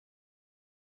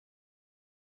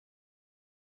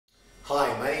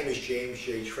Hi, my name is James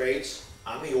J. Traitz.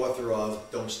 I'm the author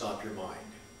of Don't Stop Your Mind.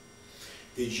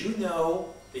 Did you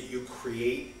know that you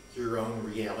create your own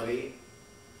reality?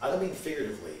 I don't mean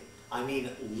figuratively, I mean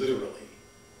literally.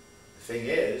 The thing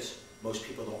is, most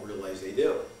people don't realize they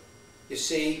do. You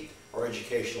see, our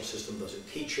educational system doesn't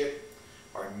teach it,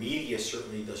 our media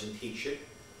certainly doesn't teach it,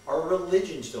 our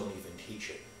religions don't even teach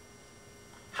it.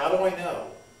 How do I know?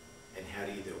 And how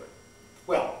do you do it?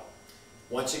 Well,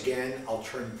 once again, I'll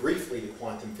turn briefly to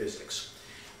quantum physics.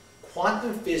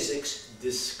 Quantum physics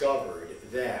discovered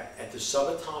that at the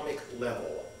subatomic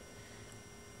level,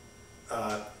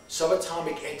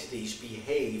 subatomic entities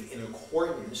behave in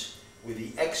accordance with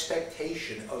the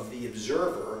expectation of the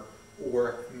observer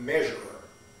or measurer.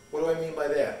 What do I mean by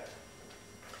that?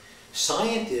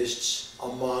 Scientists,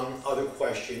 among other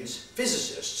questions,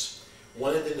 physicists,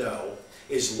 wanted to know,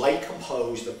 is light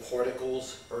composed of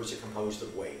particles or is it composed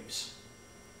of waves?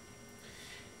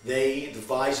 They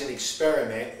devised an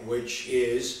experiment which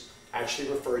is actually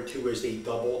referred to as a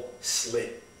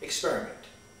double-slit experiment.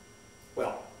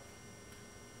 Well,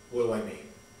 what do I mean?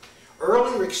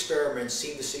 Earlier experiments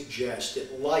seem to suggest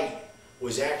that light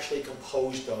was actually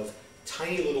composed of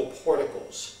tiny little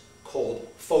particles called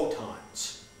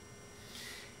photons.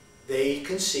 They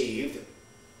conceived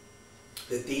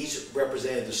that these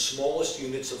represented the smallest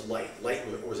units of light. Light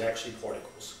was actually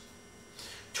particles.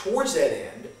 Towards that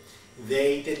end,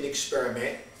 they did an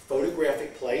experiment,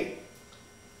 photographic plate,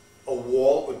 a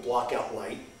wall would block out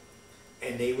light,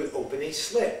 and they would open a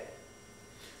slit.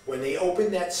 When they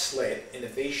opened that slit, and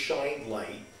if they shined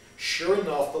light, sure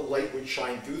enough, the light would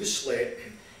shine through the slit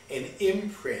and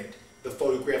imprint the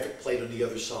photographic plate on the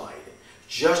other side,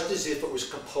 just as if it was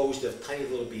composed of tiny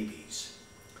little BBs.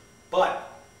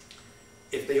 But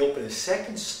if they open a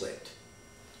second slit,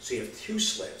 so you have two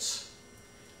slits,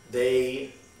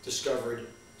 they discovered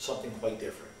something quite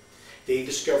different. They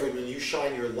discovered when you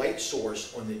shine your light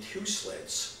source on the two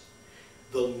slits,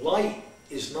 the light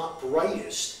is not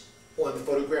brightest on the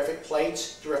photographic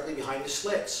plates directly behind the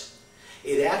slits.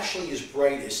 It actually is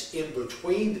brightest in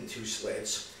between the two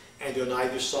slits and on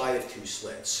either side of two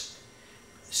slits,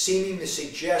 seeming to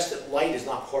suggest that light is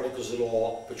not particles at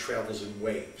all, but travels in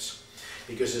waves.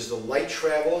 Because as the light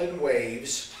travels in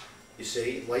waves, you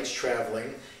see, light's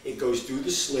traveling, it goes through the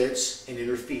slits and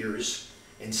interferes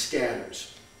and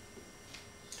scatters.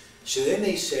 So then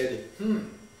they said,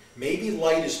 maybe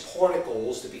light is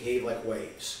particles that behave like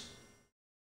waves.